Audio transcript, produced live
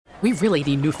We really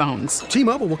need new phones.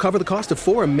 T-Mobile will cover the cost of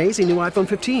 4 amazing new iPhone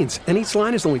 15s, and each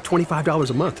line is only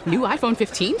 $25 a month. New iPhone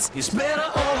 15s? It's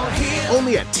better over here.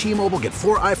 Only at T-Mobile, get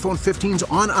 4 iPhone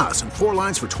 15s on us and 4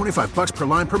 lines for $25 per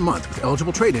line per month with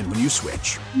eligible trade-in when you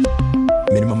switch.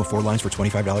 Minimum of 4 lines for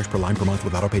 $25 per line per month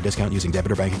with autopay discount using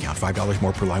debit or bank account. $5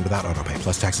 more per line without autopay,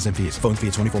 plus taxes and fees. Phone fee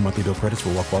at 24 monthly bill credits for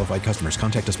well-qualified customers.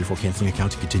 Contact us before canceling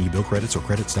account to continue bill credits or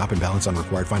credit stop and balance on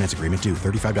required finance agreement due.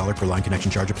 $35 per line connection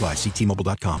charge applies. See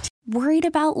T-Mobile.com. Worried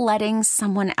about letting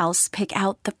someone else pick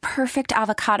out the perfect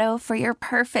avocado for your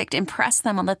perfect impress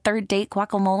them on the third date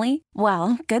guacamole?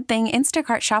 Well, good thing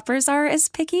Instacart shoppers are as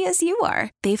picky as you are.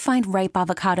 They find ripe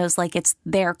avocados like it's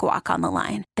their guac on the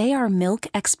line. They are milk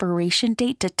expiration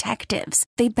date detectives.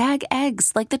 They bag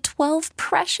eggs like the 12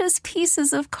 precious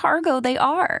pieces of cargo they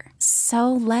are.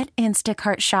 So let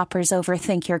Instacart shoppers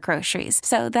overthink your groceries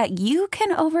so that you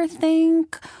can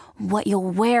overthink what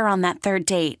you'll wear on that third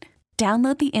date.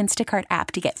 Download the Instacart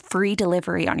app to get free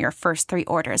delivery on your first 3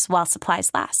 orders while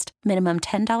supplies last. Minimum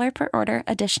 $10 per order.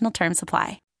 Additional terms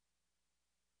apply.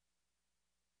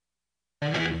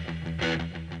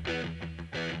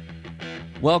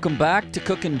 Welcome back to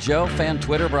Cook and Joe. Fan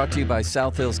Twitter brought to you by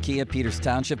South Hills Kia, Peters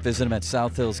Township. Visit them at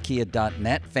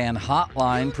southhillskia.net. Fan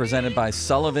Hotline presented by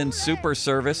Sullivan Super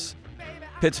Service,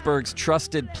 Pittsburgh's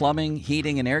trusted plumbing,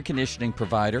 heating, and air conditioning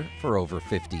provider for over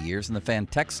 50 years. And the Fan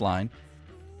Text Line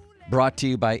brought to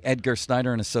you by Edgar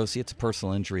Snyder & Associates, a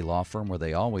personal injury law firm where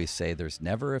they always say there's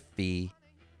never a fee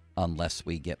unless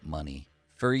we get money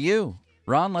for you.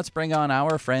 Ron, let's bring on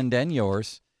our friend and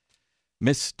yours,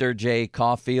 Mr. Jay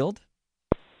Caufield.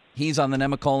 He's on the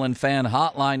Nemacolin Fan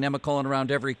Hotline. Nemacolin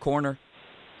around every corner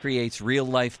creates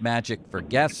real-life magic for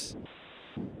guests.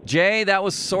 Jay, that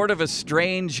was sort of a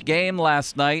strange game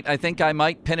last night. I think I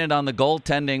might pin it on the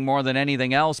goaltending more than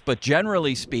anything else, but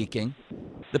generally speaking,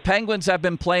 the Penguins have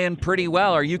been playing pretty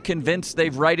well. Are you convinced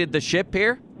they've righted the ship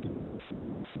here?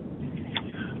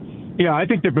 Yeah, I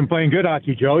think they've been playing good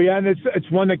hockey, Joe. Yeah, and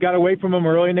it's one that got away from them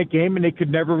early in the game, and they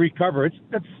could never recover. It's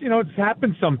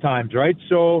happened sometimes, right?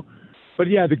 So, but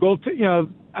yeah, the goal.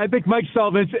 I think Mike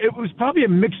Sullivan. It was probably a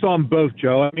mix on both,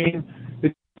 Joe. I mean,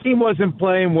 the team wasn't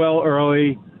playing well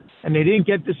early, and they didn't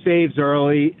get the saves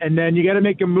early, and then you got to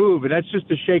make a move, and that's just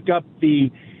to shake up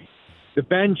the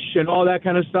bench and all that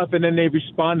kind of stuff, and then they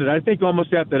responded. I think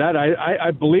almost after that, I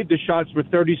believe the shots were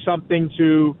 30-something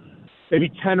to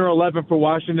maybe 10 or 11 for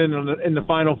Washington in the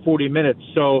final 40 minutes.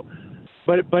 So,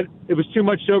 but it was too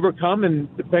much to overcome, and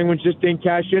the Penguins just didn't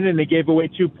cash in, and they gave away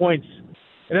 2 points.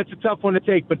 And that's a tough one to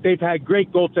take, but they've had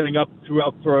great goaltending up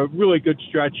throughout for a really good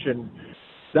stretch, and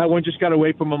that one just got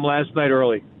away from them last night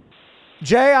early.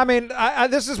 Jay, I mean,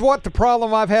 this is what the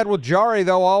problem I've had with Jarry,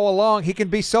 though, all along. He can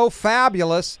be so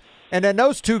fabulous. And then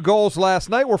those 2 goals last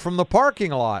night were from the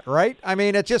parking lot, right? I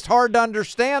mean, it's just hard to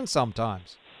understand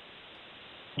sometimes.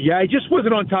 Yeah, he just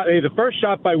wasn't on top. Hey, the first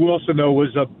shot by Wilson, though,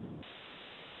 was a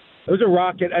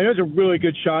rocket. I know it was a really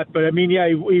good shot, but I mean, yeah,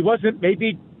 he wasn't.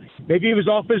 Maybe he was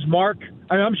off his mark.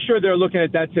 I'm sure they're looking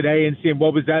at that today and seeing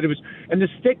what was that. It was, and the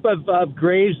stick of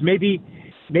Graves. Maybe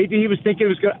he was thinking it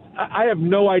was good. I have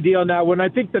no idea on that one. I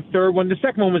think the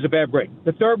second one was a bad break.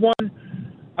 The third one.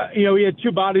 He had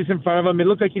 2 bodies in front of him. It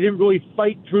looked like he didn't really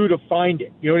fight through to find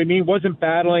it. You know what I mean? Wasn't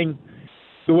battling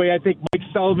the way I think Mike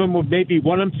Sullivan would maybe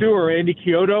want him to, or Andy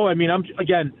Chiodo. I mean,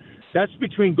 that's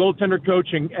between goaltender coach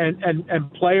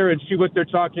and player, and see what they're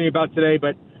talking about today.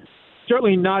 But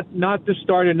certainly not the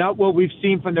start, and not what we've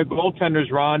seen from the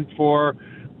goaltenders, Ron, for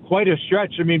quite a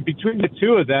stretch. I mean, between the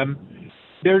 2 of them,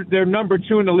 they're number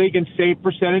 2 in the league in save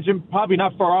percentage, and probably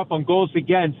not far off on goals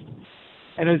against.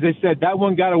 And as I said, that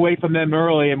one got away from them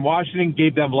early, and Washington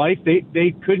gave them life.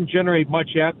 They couldn't generate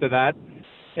much after that,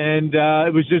 and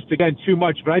it was just, again, too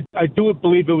much. But I do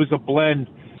believe it was a blend,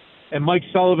 and Mike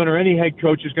Sullivan or any head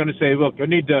coach is going to say, look, I'm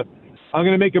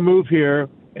going to make a move here,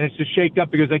 and it's to shake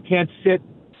up because I can't sit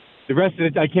the rest of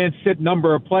it. I can't sit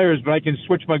number of players, but I can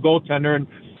switch my goaltender, and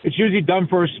it's usually done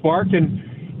for a spark.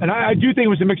 And I do think it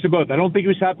was a mix of both. I don't think he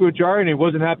was happy with Jarry, and he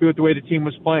wasn't happy with the way the team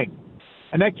was playing.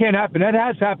 And that can't happen. That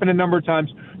has happened a number of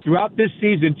times throughout this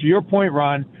season. To your point,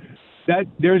 Ron, that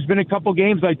there's been a couple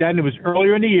games like that, and it was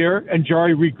earlier in the year, and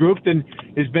Jarry regrouped and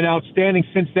has been outstanding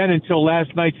since then until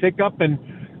last night's hiccup. And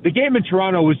the game in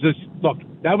Toronto was just, look,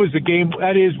 that was a game.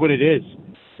 That is what it is.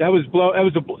 That was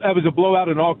a blowout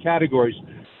in all categories.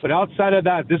 But outside of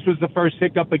that, this was the first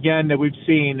hiccup again that we've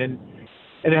seen, and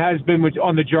it has been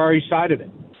on the Jarry side of it.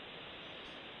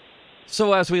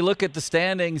 So as we look at the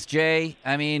standings, Jay,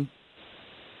 I mean,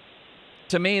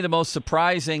 to me, the most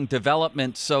surprising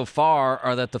developments so far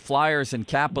are that the Flyers and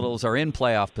Capitals are in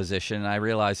playoff position, and I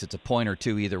realize it's a point or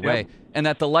two either way, and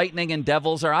that the Lightning and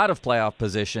Devils are out of playoff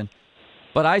position.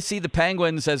 But I see the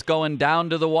Penguins as going down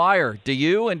to the wire. Do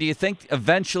you? And do you think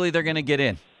eventually they're going to get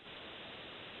in?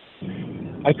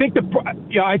 I think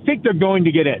they're going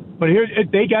to get in. But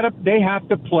they have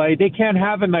to play. They can't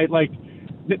have a night like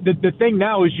the thing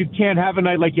now is you can't have a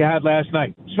night like you had last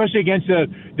night, especially against a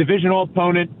divisional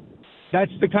opponent.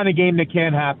 That's the kind of game that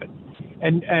can't happen.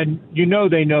 And they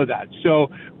know that. So,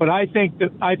 but I think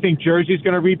Jersey's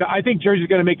going to rebound. I think Jersey's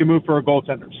going to make a move for a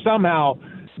goaltender. Somehow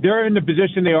they're in the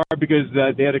position they are because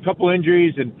they had a couple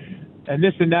injuries and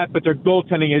this and that, but their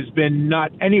goaltending has been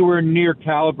not anywhere near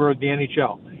caliber of the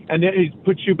NHL. And it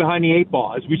puts you behind the 8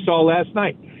 ball, as we saw last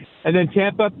night. And then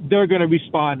Tampa, they're going to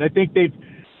respond. I think they've,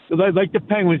 like the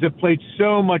Penguins, have played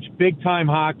so much big-time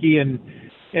hockey, and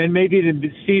maybe in the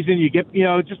season you get,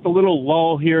 just a little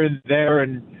lull here and there.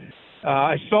 And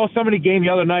I saw some of the game the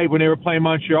other night when they were playing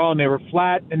Montreal, and they were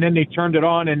flat, and then they turned it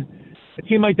on. And a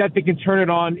team like that, they can turn it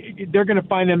on. They're going to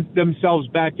find themselves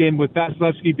back in with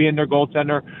Vasilevsky being their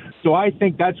goaltender. So I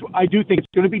do think it's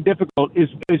going to be difficult. Is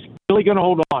Philly going to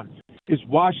hold on? Is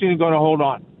Washington going to hold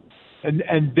on?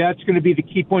 And that's going to be the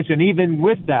key points. And even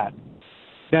with that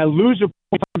loser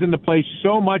comes into play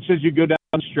so much as you go down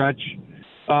the stretch.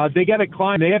 They got to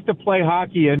climb. They have to play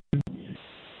hockey, and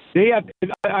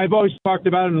I've always talked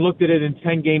about it and looked at it in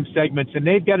 10-game segments, and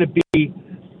they've got to be.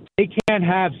 They can't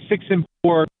have 6 and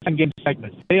 4 10-game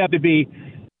segments. They have to be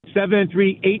 7 and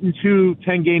 3, 8 and 2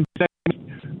 10-game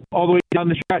segments all the way down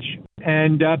the stretch.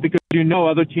 And because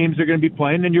other teams are going to be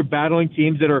playing, and you're battling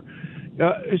teams that are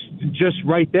just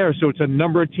right there. So it's a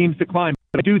number of teams to climb.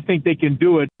 But I do think they can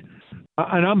do it,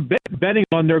 and I'm betting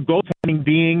on their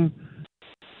goaltending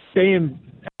staying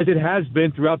as it has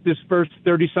been throughout this first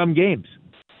 30-some games.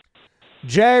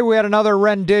 Jay, we had another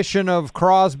rendition of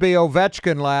Crosby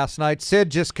Ovechkin last night. Sid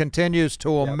just continues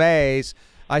to amaze.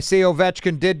 I see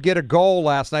Ovechkin did get a goal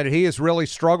last night, and he has really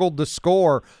struggled to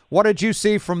score. What did you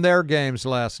see from their games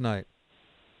last night?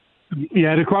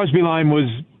 Yeah, the Crosby line was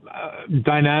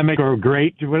dynamic or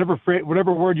great,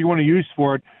 whatever word you want to use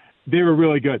for it. They were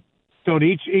really good. So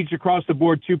each across the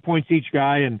board, 2 points each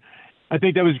guy, and I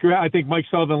think that was great. I think Mike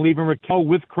Sullivan leaving Raquel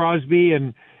with Crosby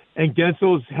and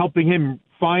Gensel is helping him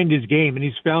find his game, and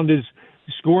he's found his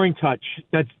scoring touch.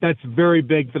 That's very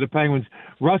big for the Penguins.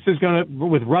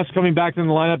 With Russ coming back in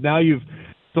the lineup, now you've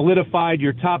solidified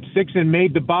your top 6 and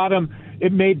made the bottom.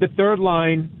 It made the third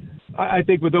line. I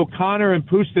think with O'Connor and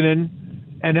Puustinen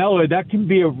and Eller, that can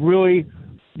be a really,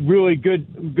 really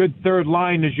good third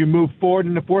line as you move forward.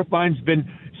 And the fourth line's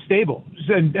been stable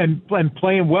and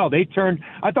playing well.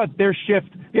 I thought their shift,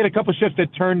 they had a couple shifts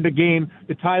that turned the game,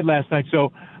 the Tide last night.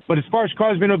 So, but as far as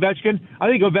Crosby and Ovechkin, I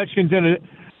think Ovechkin's in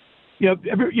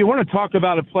you want to talk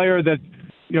about a player that,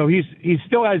 he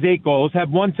still has 8 goals,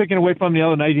 had 1 taken away from the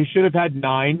other night. He should have had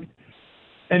 9.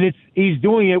 And he's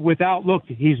doing it without look.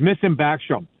 He's missing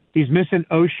Backstrom. He's missing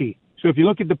Oshie. So if you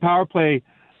look at the power play,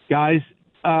 guys,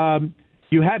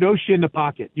 you had Oshie in the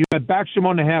pocket. You had Backstrom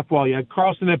on the half wall. You had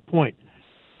Karlsson at point.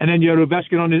 And then you had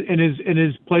Ovechkin in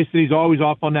his place that he's always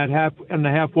off on the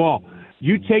half wall.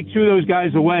 You take 2 of those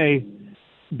guys away,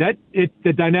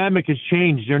 the dynamic has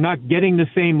changed. They're not getting the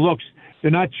same looks.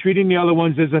 They're not treating the other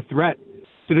ones as a threat.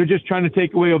 So they're just trying to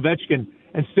take away Ovechkin.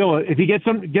 And still, if he gets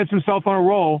himself on a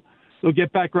roll, they'll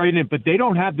get back right in. But they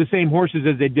don't have the same horses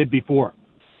as they did before.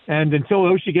 And until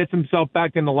Oshie gets himself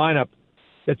back in the lineup,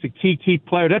 that's a key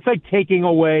player. That's like taking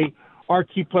away our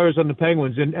key players on the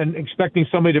Penguins and expecting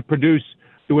somebody to produce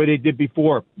the way they did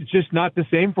before. It's just not the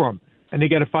same for them, and they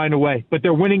got to find a way. But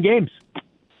they're winning games.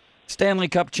 Stanley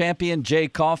Cup champion Jay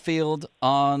Caufield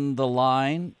on the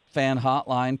line. Fan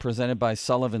hotline presented by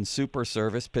Sullivan Super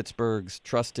Service, Pittsburgh's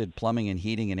trusted plumbing and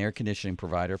heating and air conditioning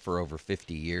provider for over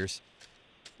 50 years.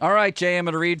 All right, Jay, I'm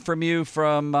going to read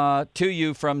to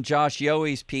you from Josh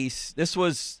Yohe's piece. This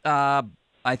was,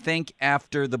 I think,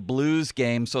 after the Blues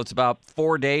game, so it's about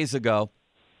 4 days ago.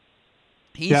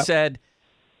 He said,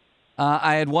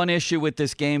 I had one issue with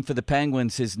this game for the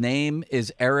Penguins. His name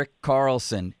is Erik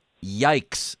Karlsson.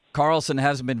 Yikes. Karlsson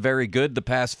hasn't been very good the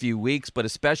past few weeks, but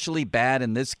especially bad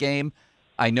in this game.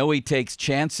 I know he takes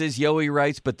chances, Yohe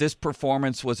writes, but this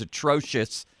performance was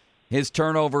atrocious. His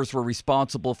turnovers were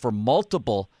responsible for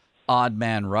multiple odd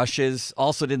man rushes.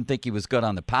 Also didn't think he was good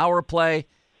on the power play.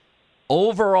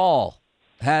 Overall,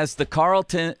 has the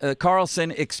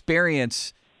Karlsson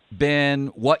experience been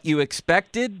what you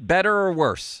expected, better or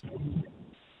worse?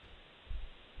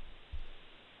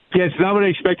 Yeah, it's not what I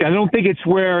expected. I don't think it's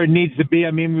where it needs to be.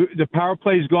 I mean, the power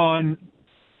play's gone,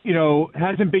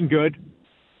 hasn't been good.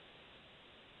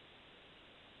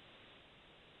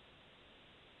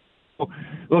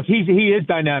 look, he is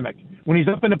dynamic. When he's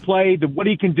up in the play, what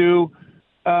he can do,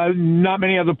 not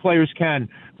many other players can.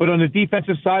 But on the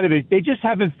defensive side of it, they just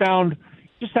hasn't found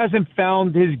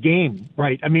his game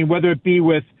right. I mean, whether it be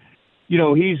with,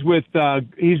 he's with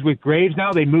Graves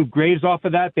now. They moved Graves off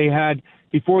of that.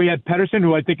 Before he had Pettersson,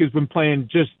 who I think has been playing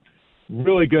just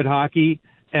really good hockey.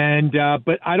 And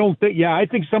but I don't think, I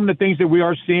think some of the things that we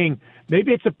are seeing,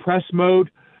 maybe it's a press mode.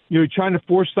 You're trying to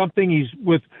force something. He's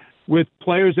with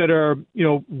players that are,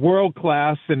 world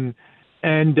class and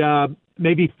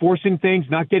maybe forcing things,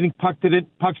 not getting pucks to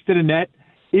the net,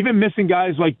 even missing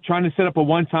guys like trying to set up a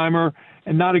one-timer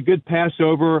and not a good pass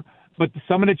over. But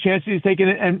some of the chances he's taken,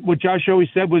 and what Josh always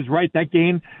said was right, that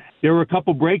game, there were a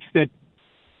couple breaks that,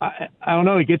 I don't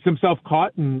know, he gets himself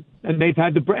caught, and they've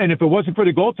had and if it wasn't for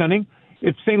the goaltending,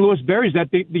 if St. Louis buries that,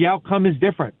 the outcome is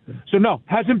different. So, no,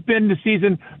 hasn't been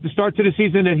the start to the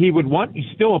season that he would want.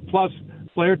 He's still a plus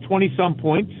player, 20-some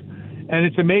points, and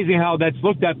it's amazing how that's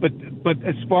looked at. But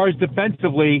as far as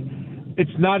defensively,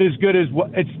 it's not as good as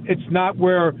it's not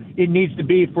where it needs to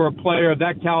be for a player of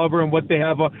that caliber and what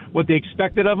they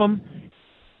expected of him.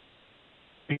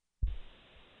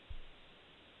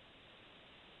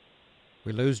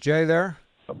 We lose Jay there?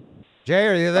 Jay,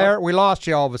 are you there? We lost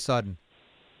you all of a sudden.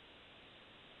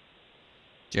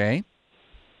 Jay?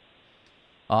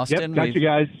 Austin? Yep, got you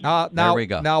guys. There we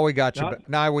go. Now we got you.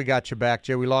 Now we got you back,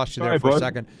 Jay. We lost you there for a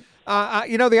second.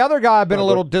 The other guy I've been a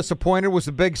little disappointed was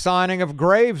the big signing of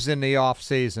Graves in the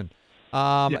offseason.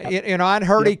 I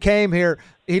heard he came here.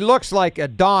 He looks like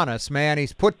Adonis, man.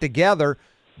 He's put together,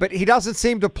 but he doesn't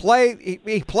seem to play.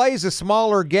 He plays a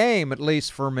smaller game, at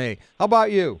least for me. How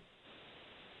about you?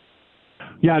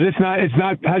 Yeah,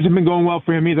 hasn't been going well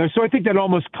for him either. So I think that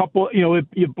almost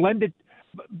you blend it.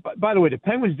 By the way, the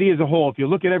Penguins D as a whole, if you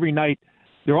look at every night,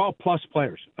 they're all plus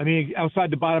players. I mean, outside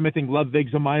the bottom, I think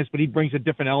Ludwig's a minus, but he brings a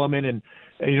different element, and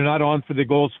you're not on for the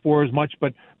goals for as much.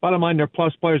 But bottom line, they're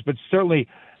plus players. But certainly,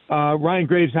 Ryan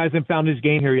Graves hasn't found his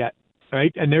game here yet,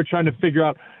 right? And they're trying to figure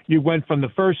out. You went from the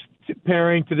first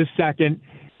pairing to the second.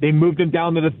 They moved him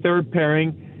down to the third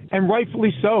pairing, and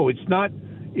rightfully so. It's not.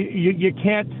 You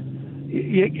can't.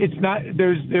 It's not.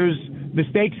 There's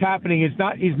mistakes happening.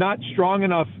 He's not strong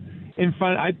enough in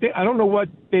front. I don't know what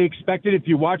they expected. If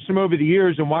you watched him over the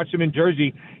years and watched him in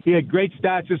Jersey, he had great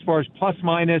stats as far as plus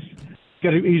minus.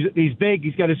 He's big.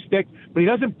 He's got a stick, but he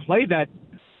doesn't play that.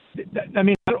 I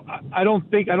mean, I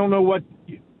don't know what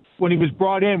when he was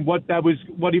brought in what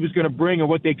he was going to bring or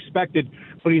what they expected.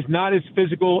 But he's not as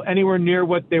physical anywhere near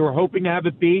what they were hoping to have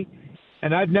it be.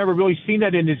 And I've never really seen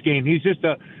that in his game. He's just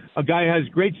a guy who has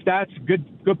great stats,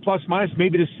 good plus minus.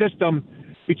 Maybe the system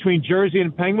between Jersey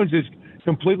and Penguins is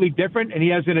completely different, and he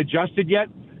hasn't adjusted yet.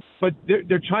 But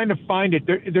they're trying to find it.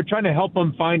 They're trying to help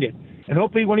him find it. And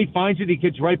hopefully when he finds it, he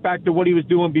gets right back to what he was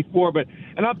doing before.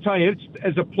 And I'm telling you,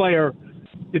 as a player,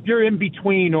 if you're in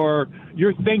between or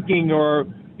you're thinking or,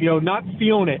 not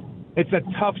feeling it, it's a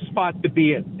tough spot to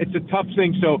be in. It's a tough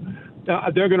thing. So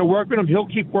they're going to work with him. He'll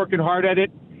keep working hard at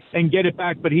it and get it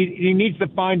back. But he needs to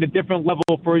find a different level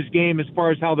for his game as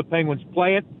far as how the Penguins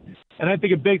play it. And I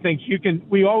think a big thing,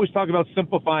 we always talk about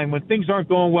simplifying. When things aren't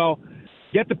going well,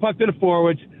 get the puck to the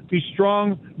forwards, be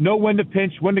strong, know when to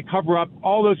pinch, when to cover up,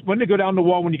 all those, when to go down the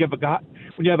wall, when you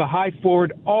have a high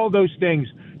forward, all those things.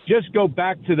 Just go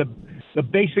back to the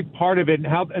basic part of it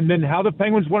and then how the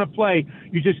Penguins want to play,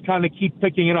 you just kind of keep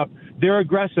picking it up. They're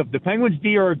aggressive. The Penguins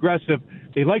D are aggressive.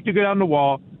 They like to go down the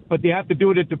wall, but they have to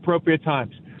do it at the appropriate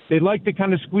times. They like to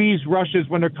kind of squeeze rushes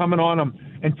when they're coming on them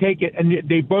and take it, and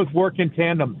they both work in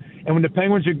tandem. And when the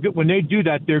Penguins are good, when they do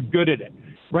that, they're good at it.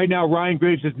 Right now, Ryan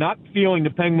Graves is not feeling the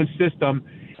Penguins system,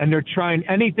 and they're trying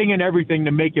anything and everything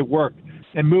to make it work.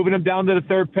 And moving him down to the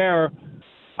third pair,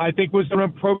 I think was an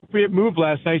appropriate move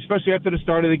last night, especially after the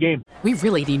start of the game. We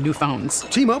really need new phones.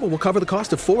 T-Mobile will cover the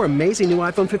cost of 4 amazing new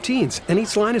iPhone 15s, and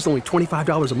each line is only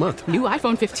 $25 a month. New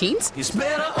iPhone 15s? It's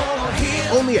better over here.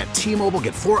 Only at T-Mobile,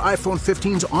 get 4 iPhone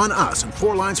 15s on us and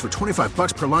 4 lines for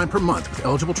 $25 per line per month with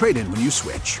eligible trade-in when you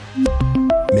switch.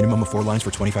 Minimum of 4 lines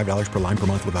for $25 per line per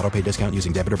month with autopay discount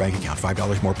using debit or bank account.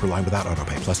 $5 more per line without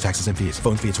autopay, plus taxes and fees.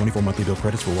 Phone fee at 24 monthly bill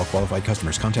credits for well-qualified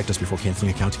customers. Contact us before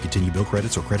canceling account to continue bill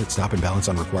credits or credit stop and balance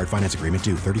on required finance agreement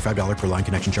due. $35 per line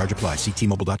connection charge applies. See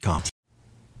T-Mobile.com.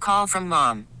 Call from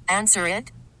mom. Answer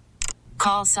it.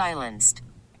 Call silenced.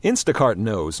 Instacart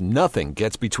knows nothing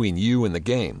gets between you and the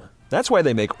game. That's why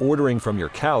they make ordering from your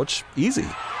couch easy.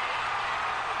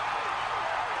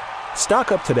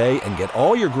 Stock up today and get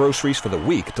all your groceries for the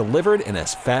week delivered in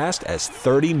as fast as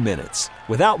 30 minutes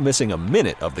without missing a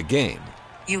minute of the game.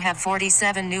 You have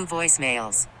 47 new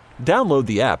voicemails. Download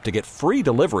the app to get free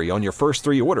delivery on your first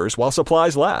 3 orders while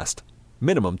supplies last.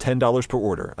 Minimum $10 per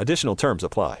order. Additional terms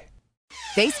apply.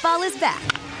 Baseball is back,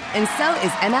 and so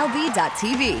is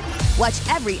MLB.tv.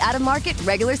 Watch every out-of-market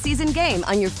regular season game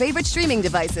on your favorite streaming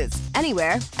devices,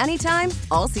 anywhere, anytime,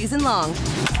 all season long.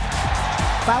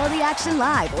 Follow the action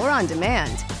live or on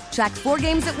demand. Track 4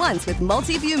 games at once with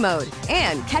multi-view mode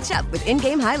and catch up with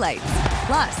in-game highlights.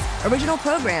 Plus, original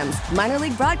programs, minor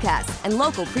league broadcasts, and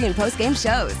local pre- and post-game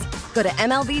shows. Go to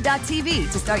MLB.tv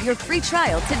to start your free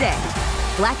trial today.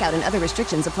 Blackout and other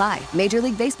restrictions apply. Major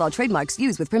League Baseball trademarks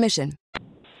used with permission.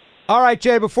 All right,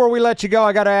 Jay, before we let you go,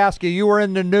 I got to ask you, you were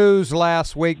in the news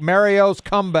last week. Mario's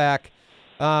comeback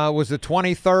was the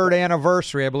 23rd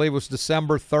anniversary. I believe it was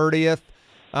December 30th.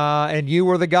 And you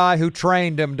were the guy who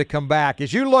trained him to come back.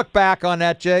 As you look back on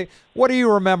that, Jay, what do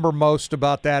you remember most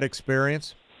about that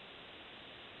experience?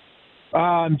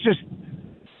 Just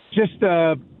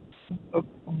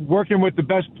working with the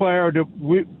best player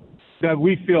that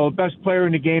we feel, the best player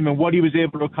in the game, and what he was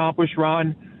able to accomplish,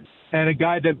 Ron, and a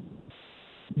guy that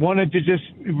wanted to just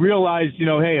realize,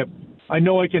 hey, I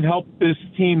know I can help this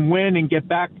team win and get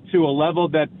back to a level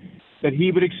that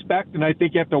he would expect. And I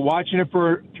think after watching it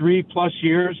for 3+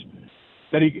 years,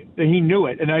 that he knew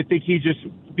it. And I think he just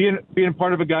being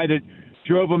part of a guy that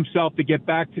drove himself to get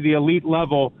back to the elite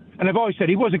level. And I've always said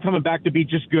he wasn't coming back to be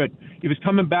just good. He was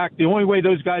coming back. The only way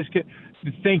those guys could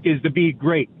think is to be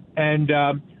great. And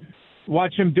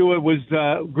watch him do it was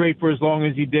great for as long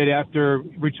as he did after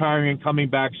retiring and coming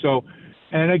back. So,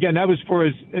 and again, that was for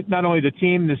not only the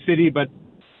team, the city, but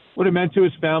what it meant to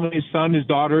his family, his son, his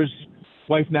daughters,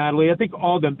 wife Natalie. I think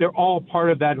all of them, they're all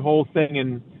part of that whole thing,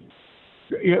 and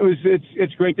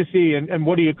it's great to see and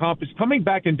what he accomplished. Coming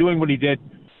back and doing what he did,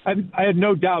 I had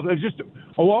no doubt. It was just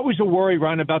always a worry,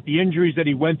 Ron, about the injuries that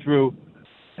he went through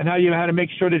and how you had to make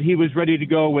sure that he was ready to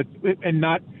go with and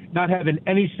not having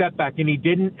any setback. And he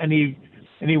didn't, and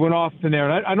he went off from there.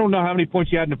 And I don't know how many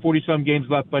points he had in the 40-some games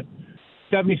left, but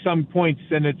 70-some points,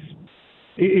 and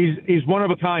he's one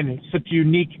of a kind. Such a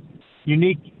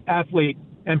unique athlete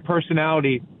and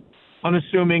personality,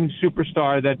 unassuming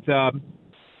superstar that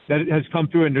has come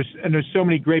through, and there's so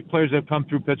many great players that have come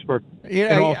through Pittsburgh.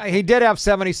 He did have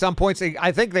 70-some points.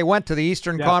 I think they went to the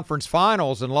Eastern Conference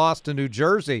Finals and lost to New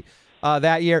Jersey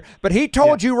that year. But he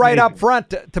told you right up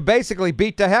front to basically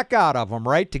beat the heck out of him,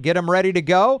 right? To get him ready to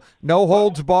go, no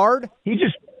holds barred. He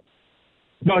just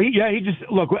said,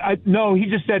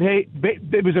 hey,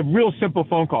 it was a real simple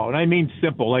phone call, and I mean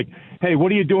simple. Like, hey,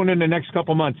 what are you doing in the next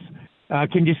couple months?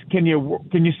 Can you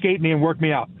skate me and work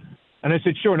me out? And I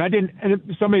said, sure. And I didn't.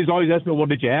 And somebody's always asked me, well,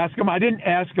 did you ask him? I didn't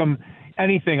ask him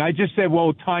anything. I just said,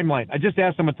 well, timeline. I just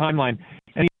asked him a timeline,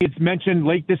 and it's mentioned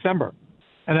late December,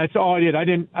 and that's all I did. I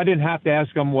didn't have to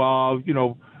ask him, well,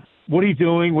 what are you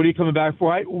doing? What are you coming back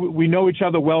for? We know each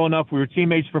other well enough. We were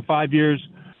teammates for 5 years,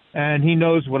 and he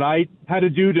knows what I had to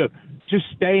do to just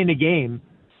stay in the game,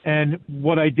 and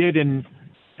what I did, and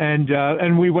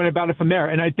we went about it from there.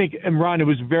 And I think, and Ron, it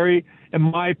was very, in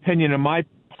my opinion, in my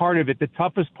part of it, the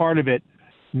toughest part of it,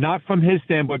 not from his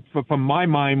standpoint, but from my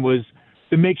mind, was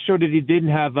to make sure that he didn't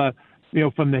have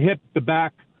from the hip, the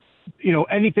back,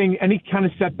 anything, any kind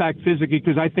of setback physically,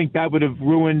 because I think that would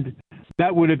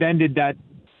have ended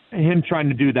him trying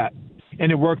to do that.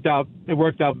 And it worked out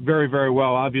very, very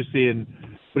well, obviously.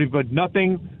 But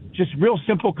nothing, just real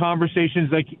simple conversations,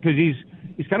 because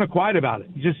he's kind of quiet about it.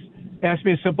 He just asked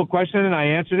me a simple question and I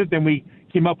answered it. Then we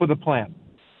came up with a plan.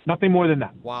 Nothing more than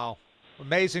that. Wow.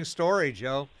 Amazing story,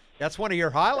 Joe. That's one of your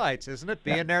highlights, isn't it?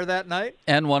 Being there that night?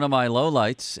 And one of my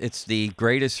lowlights. It's the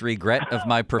greatest regret of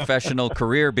my professional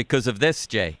career because of this,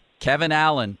 Jay. Kevin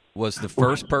Allen was the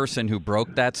first person who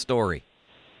broke that story.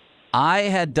 I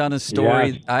had done a story.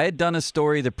 Yes. I had done a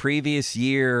story the previous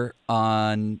year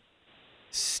on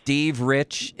Steve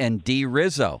Rich and D.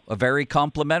 Rizzo, a very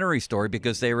complimentary story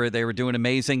because they were doing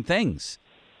amazing things.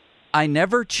 I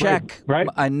never checked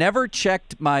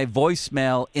my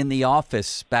voicemail in the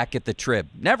office back at the Trib.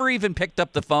 Never even picked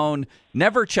up the phone.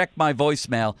 Never checked my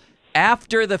voicemail.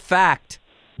 After the fact,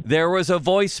 there was a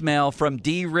voicemail from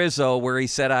D. Rizzo where he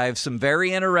said, "I have some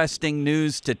very interesting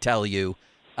news to tell you."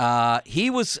 I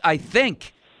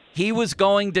think he was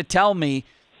going to tell me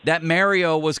that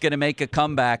Mario was going to make a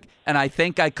comeback, and I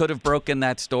think I could have broken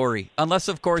that story. Unless,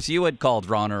 of course, you had called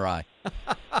Ron or I.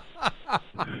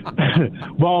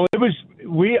 Well,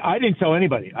 I didn't tell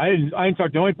anybody. I didn't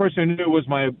talk. The only person who knew was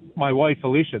my wife,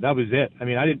 Alicia. That was it. I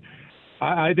mean,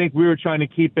 I think we were trying to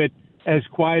keep it as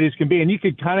quiet as can be. And you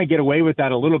could kind of get away with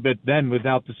that a little bit then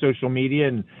without the social media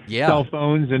and cell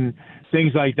phones and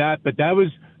things like that. But that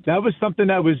was something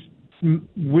that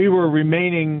we were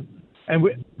remaining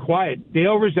quiet.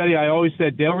 Dale Rossetti, I always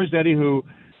said, Dale Rossetti, who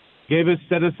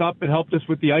set us up and helped us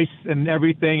with the ice and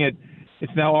everything.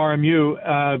 It's now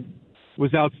RMU.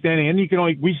 Was outstanding. And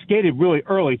we skated really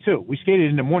early too. We skated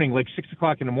in the morning, like 6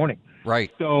 o'clock in the morning.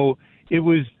 Right. So it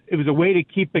was a way to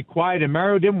keep it quiet. And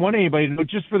Mario didn't want anybody to know,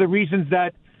 just for the reasons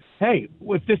that, hey,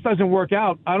 if this doesn't work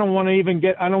out, I don't even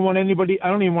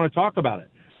want to talk about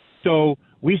it. So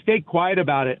we stayed quiet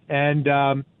about it. And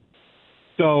that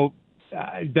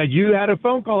you had a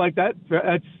phone call like that,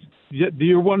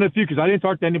 you're one of the few, because I didn't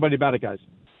talk to anybody about it, guys.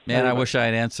 Man, I wish I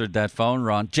had answered that phone,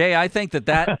 Ron. Jay, I think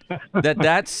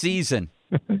that season,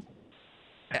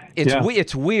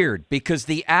 it's weird because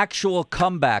the actual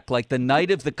comeback, like the night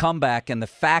of the comeback, and the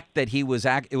fact that it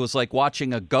was like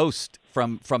watching a ghost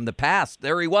from the past.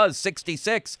 There he was,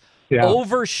 66,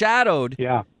 overshadowed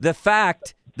the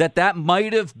fact that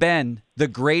might have been the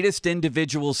greatest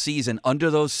individual season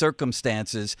under those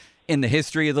circumstances in the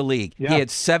history of the league. Yeah. He had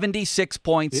 76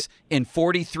 points in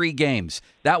 43 games.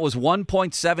 That was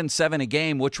 1.77 a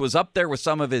game, which was up there with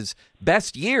some of his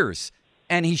best years.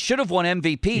 And he should have won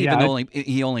MVP, even though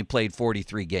he only played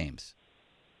 43 games.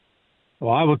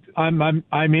 Well, I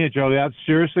mean it, Joe. That's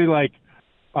seriously, like,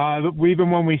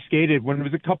 even when we skated, when it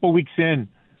was a couple weeks in,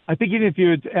 I think even if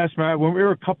you had asked me, when we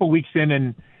were a couple weeks in,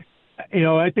 and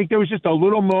I think there was just there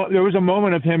was a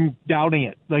moment of him doubting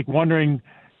it, like wondering,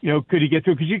 could he get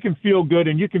through? Because you can feel good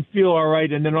and you can feel all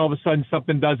right, and then all of a sudden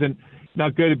something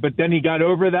not good. But then he got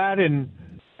over that, and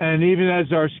even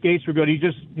as our skates were good,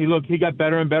 he got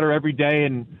better and better every day.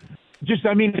 And as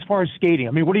far as skating,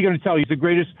 what are you going to tell? He's the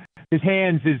greatest. His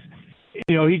hands, his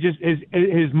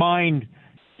mind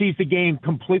sees the game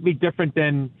completely different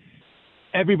than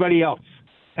everybody else,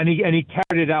 and he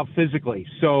carried it out physically.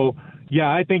 So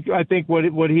yeah, I think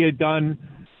what he had done.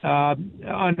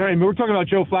 We're talking about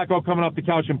Joe Flacco coming off the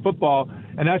couch in football,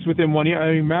 and that's within 1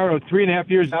 year. Mario, 3.5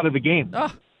 years out of the game,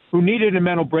 who needed a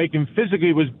mental break and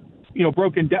physically was,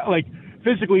 broken down. Like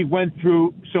physically went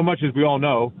through so much, as we all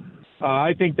know.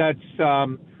 I think that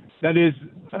is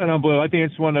an unbelievable. I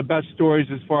think it's one of the best stories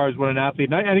as far as what an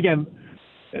athlete. And again,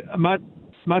 I'm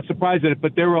not surprised at it,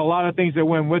 but there were a lot of things that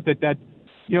went with it. That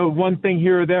one thing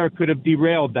here or there could have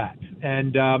derailed that,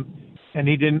 and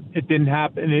it didn't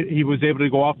happen. He was able to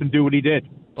go off and do what he did.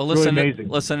 Well, amazing.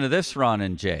 Listen to this, Ron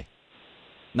and Jay.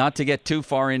 Not to get too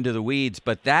far into the weeds,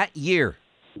 but that year,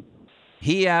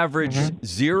 he averaged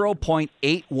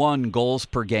 0.81 goals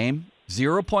per game.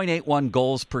 0.81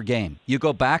 goals per game. You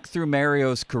go back through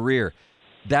Mario's career,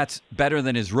 that's better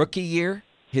than his rookie year,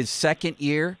 his second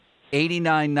year,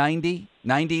 89-90,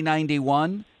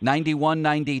 90-91,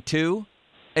 91-92.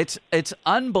 It's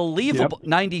unbelievable.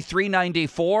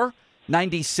 93-94.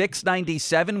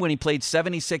 96-97 when he played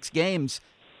 76 games.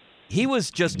 He was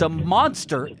just a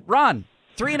monster. Ron,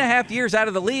 3.5 years out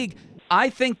of the league. I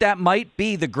think that might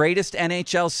be the greatest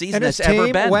NHL season that's ever been.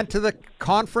 And his team went to the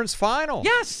conference final.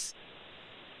 Yes.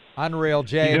 Unreal,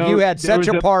 Jay. You had such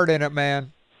a part in it,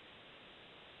 man.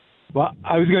 Well,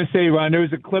 I was going to say, Ron, there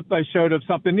was a clip I showed of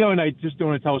something the other night, just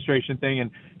doing a telestration thing,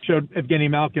 and showed Evgeny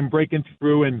Malkin breaking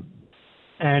through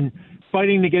and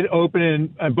fighting to get open,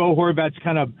 and Bo Horvat's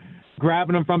kind of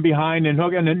grabbing him from behind and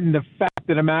hooking. And the fact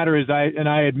of the matter is, I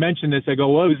had mentioned this. I go,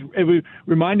 well, it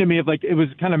reminded me of, like, it was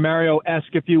kind of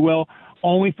Mario-esque, if you will,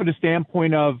 only from the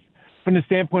standpoint of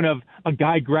a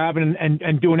guy grabbing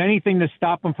and doing anything to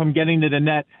stop him from getting to the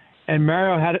net. And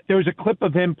Mario there was a clip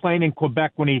of him playing in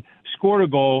Quebec when he scored a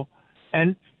goal,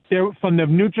 and there, from the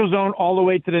neutral zone all the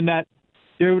way to the net,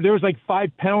 there was like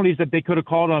 5 penalties that they could have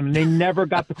called on, and they never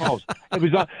got the calls. It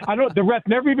was the ref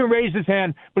never even raised his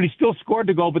hand, but he still scored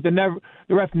the goal. But the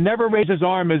ref never raised his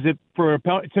arm as if for a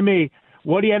penalty. To me,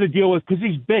 what he had to deal with, because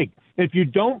he's big. If you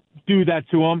don't do that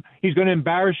to him, he's going to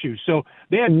embarrass you. So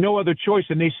they had no other choice,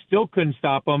 and they still couldn't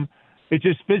stop him. It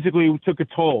just physically took a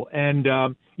toll. And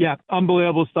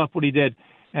unbelievable stuff what he did,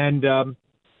 and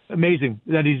amazing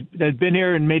that he's been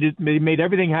here and made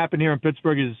everything happen here in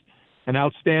Pittsburgh. Is an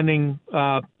outstanding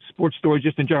sports story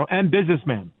just in general, and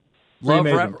businessman.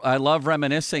 I love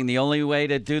reminiscing. The only way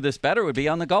to do this better would be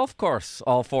on the golf course.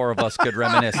 All four of us could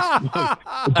reminisce.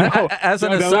 As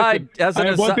an aside, I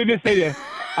have one thing to say to you.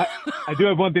 I do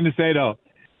have one thing to say, though.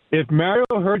 If Mario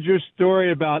heard your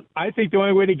story about, I think the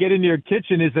only way to get into your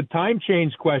kitchen is a time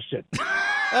change question.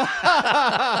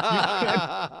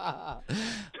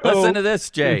 Listen to this,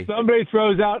 Jay. If somebody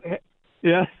throws out,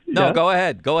 No, go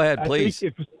ahead, please.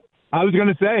 I was going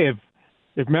to say,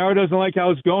 if Mario doesn't like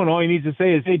how it's going, all he needs to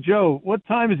say is, "Hey, Joe, what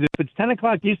time is it? If it's 10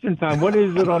 o'clock Eastern time, what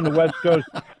is it on the West Coast?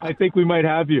 I think we might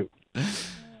have you."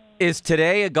 Is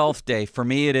today a golf day? For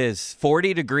me, it is.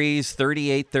 40 degrees,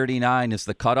 38, 39 is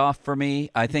the cutoff for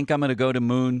me. I think I'm going to go to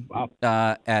Moon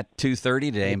at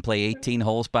 2:30 today and play 18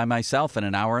 holes by myself in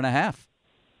an hour and a half.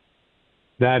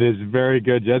 That is very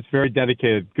good. That's very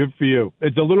dedicated. Good for you.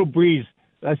 It's a little breeze.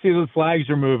 I see the flags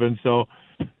are moving, so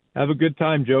have a good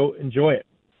time, Joe. Enjoy it.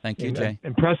 Thank you, Jay.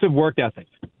 Impressive work ethic.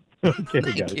 Okay,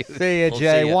 Thank guys. you. See you,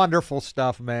 Jay. Wonderful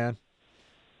stuff, man.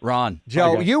 Ron.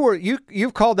 Joe,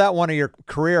 you've called that one of your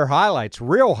career highlights.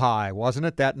 Real high, wasn't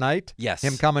it, that night? Yes.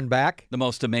 Him coming back? The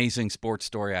most amazing sports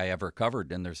story I ever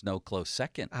covered, and there's no close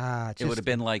second. It would have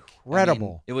been like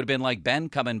incredible. It would have been like Ben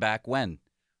coming back when?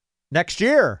 Next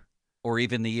year. Or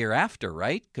even the year after,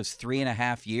 right? Because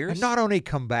 3.5 years. And not only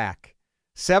come back,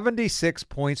 76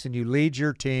 points, and you lead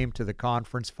your team to the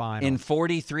conference final. In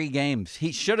 43 games.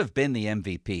 He should have been the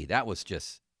MVP. That was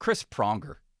just Chris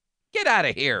Pronger. Get out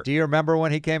of here. Do you remember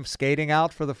when he came skating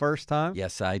out for the first time?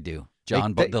 Yes, I do.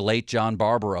 The late John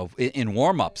Barbaro. In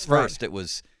warm-ups first, It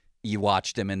was you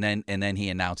watched him, and then he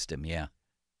announced him, yeah.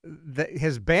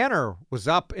 His banner was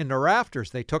up in the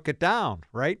rafters. They took it down,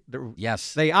 right?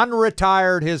 Yes. They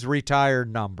unretired his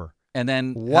retired number. And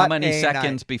then how many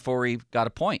seconds before he got a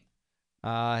point?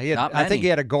 I think he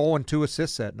had a goal and 2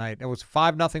 assists that night. It was a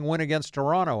 5-0 win against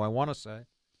Toronto, I want to say.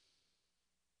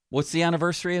 What's the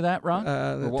anniversary of that, Ron?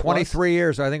 23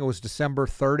 years. I think it was December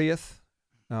 30th.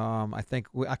 I think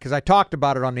because I talked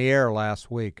about it on the air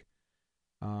last week.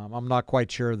 I'm not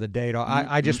quite sure of the date.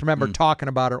 I just remember talking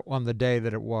about it on the day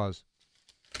that it was.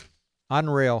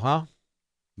 Unreal, huh?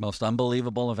 Most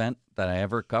unbelievable event that I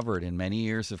ever covered in many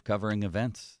years of covering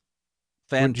events.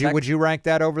 Would you rank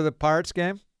that over the Pirates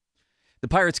game? The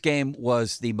Pirates game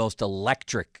was the most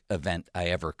electric event I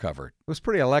ever covered. It was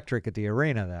pretty electric at the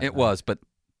arena that It was, but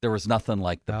there was nothing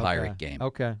like the Pirate game.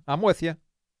 Okay, I'm with you.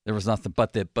 There was nothing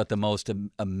but the most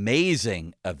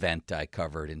amazing event I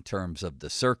covered in terms of the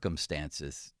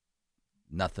circumstances.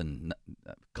 Nothing.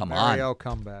 Come on. Mario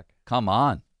comeback. Come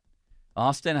on.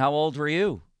 Austin, how old were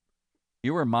you?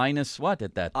 You were minus what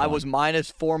at that point? I was minus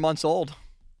 4 months old.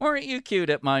 Weren't you cute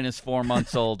at minus 4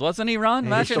 months old? Wasn't he, Ron?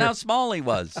 Imagine how small he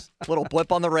was. Little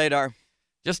blip on the radar.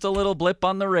 Just a little blip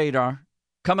on the radar.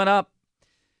 Coming up.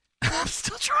 I'm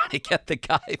still trying to get the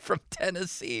guy from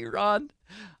Tennessee, Ron.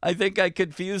 I think I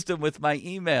confused him with my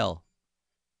email.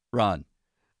 Ron,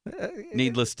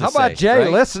 needless to say. How about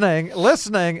Jay right?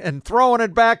 listening and throwing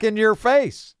it back in your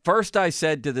face? First, I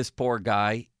said to this poor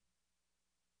guy,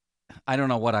 I don't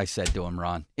know what I said to him,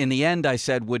 Ron. In the end, I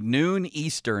said, would noon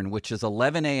Eastern, which is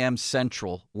 11 a.m.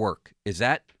 Central, work? Is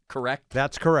that correct?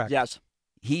 That's correct. Yes.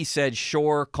 He said,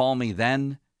 sure, call me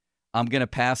then. I'm going to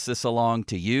pass this along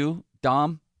to you,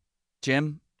 Dom,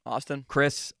 Jim, Austin,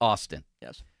 Chris, Austin.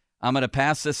 Yes. I'm going to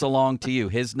pass this along to you,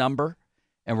 his number,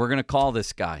 and we're going to call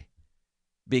this guy.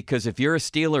 Because if you're a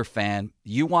Steeler fan,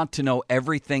 you want to know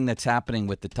everything that's happening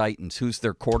with the Titans. Who's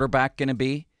their quarterback going to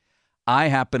be? I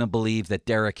happen to believe that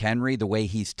Derrick Henry, the way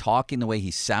he's talking, the way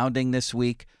he's sounding this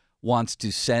week, wants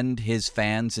to send his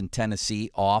fans in Tennessee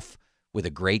off with a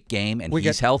great game, and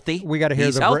he's healthy. We got to hear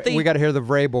we got to hear the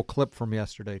Vrabel clip from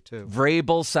yesterday too.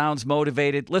 Vrabel sounds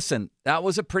motivated. Listen, that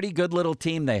was a pretty good little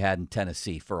team they had in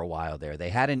Tennessee for a while there. They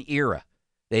had an era.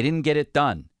 They didn't get it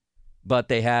done, but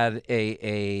they had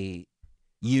a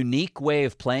unique way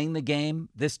of playing the game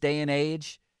this day and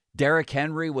age. Derrick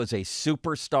Henry was a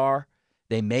superstar.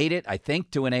 They made it, I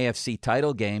think, to an AFC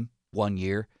title game one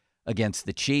year against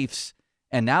the Chiefs.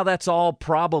 And now that's all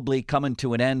probably coming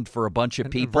to an end for a bunch of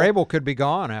people. Vrabel could be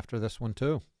gone after this one,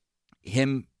 too.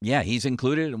 He's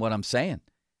included in what I'm saying.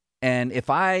 And if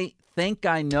I think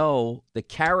I know the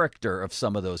character of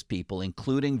some of those people,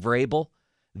 including Vrabel,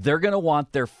 they're going to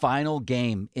want their final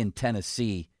game in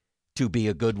Tennessee to be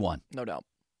a good one. No doubt.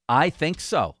 I think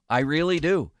so. I really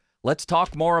do. Let's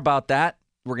talk more about that.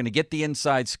 We're going to get the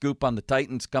inside scoop on the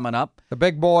Titans coming up. The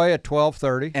big boy at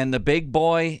 12:30. And the big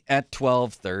boy at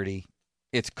 12:30.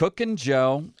 It's Cook and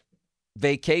Joe.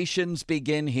 Vacations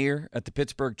begin here at the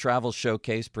Pittsburgh Travel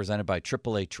Showcase presented by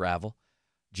AAA Travel,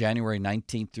 January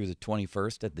 19th through the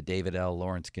 21st at the David L.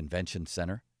 Lawrence Convention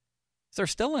Center. Is there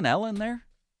still an L in there?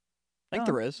 I think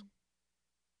there is.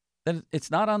 Then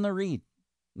it's not on the read.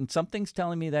 And something's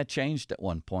telling me that changed at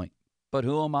one point. But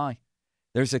who am I?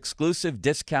 There's exclusive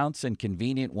discounts and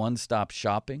convenient one-stop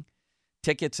shopping.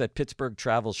 Tickets at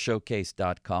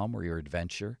PittsburghTravelShowcase.com, where your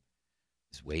adventure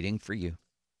is waiting for you.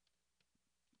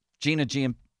 Gina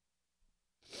GM.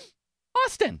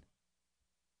 Austin.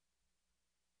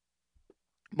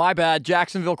 My bad.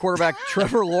 Jacksonville quarterback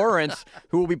Trevor Lawrence,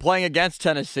 who will be playing against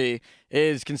Tennessee,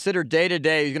 is considered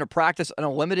day-to-day. He's going to practice on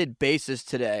a limited basis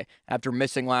today after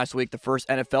missing last week the first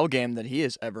NFL game that he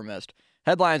has ever missed.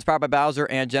 Headlines powered by Bowser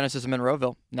and Genesis in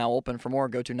Monroeville. Now open. For more,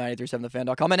 go to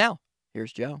 937thefan.com. And now,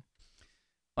 here's Joe.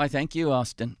 Why, thank you,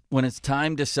 Austin. When it's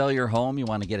time to sell your home, you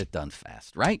want to get it done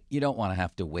fast, right? You don't want to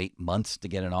have to wait months to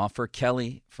get an offer.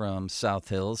 Kelly from South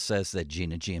Hills says that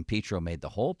Gina Giampietro made the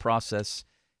whole process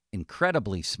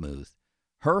incredibly smooth.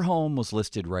 Her home was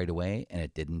listed right away, and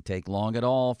it didn't take long at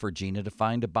all for Gina to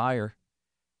find a buyer.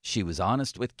 She was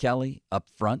honest with Kelly up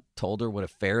front, told her what a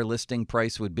fair listing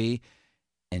price would be,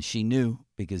 and she knew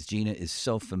because Gina is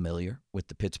so familiar with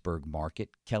the Pittsburgh market.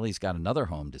 Kelly's got another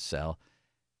home to sell.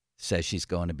 Says she's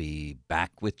going to be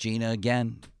back with Gina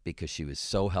again because she was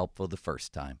so helpful the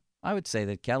first time. I would say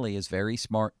that Kelly is very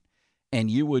smart,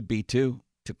 and you would be too,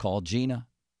 to call Gina.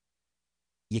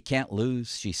 You can't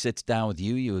lose. She sits down with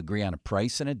you. You agree on a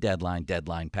price and a deadline.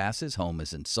 Deadline passes. Home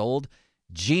isn't sold.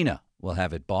 Gina will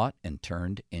have it bought and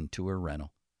turned into a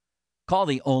rental. Call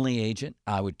the only agent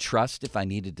I would trust if I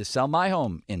needed to sell my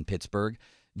home in Pittsburgh,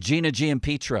 Gina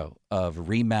Giampietro of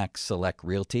RE/MAX Select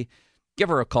Realty. Give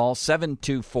her a call,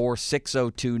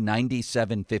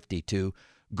 724-602-9752.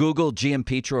 Google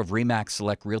Giampietro of RE/MAX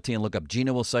Select Realty and look up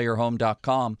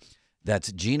GinaWillSellYourHome.com.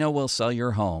 That's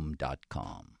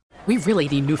GinaWillSellYourHome.com. We really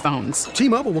need new phones.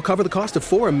 T-Mobile will cover the cost of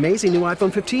 4 amazing new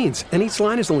iPhone 15s, and each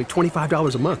line is only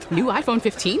 $25 a month. New iPhone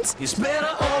 15s? It's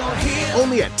better over here.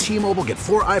 Only at T-Mobile, get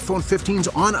 4 iPhone 15s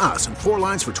on us and 4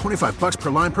 lines for $25 per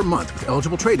line per month with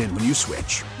eligible trade-in when you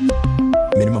switch.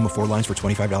 Minimum of 4 lines for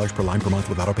 $25 per line per month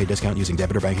with autopay discount using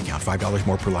debit or bank account. $5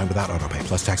 more per line without autopay,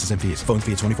 plus taxes and fees. Phone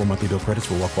fee at 24 monthly bill credits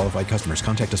for well-qualified customers.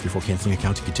 Contact us before canceling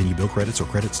account to continue bill credits or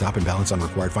credit stop and balance on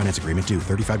required finance agreement due.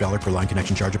 $35 per line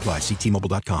connection charge applies. See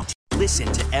T-Mobile.com.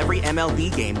 Listen to every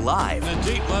MLB game live. In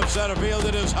the deep left center field,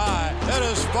 it is high, it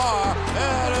is far,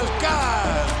 it is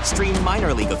gone. Stream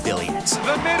minor league affiliates.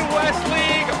 The Midwest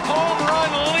League home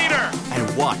run leader.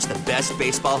 And watch the best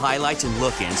baseball highlights and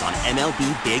look-ins on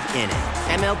MLB Big Inning.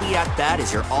 MLB At Bat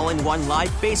is your all-in-one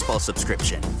live baseball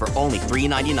subscription for only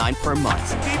 $3.99 per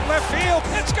month. Deep left field,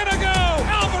 it's gonna go.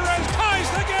 Alvarez ties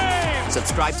the game.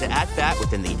 Subscribe to At Bat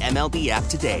within the MLB app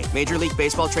today. Major League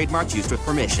Baseball trademarks used with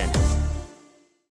permission.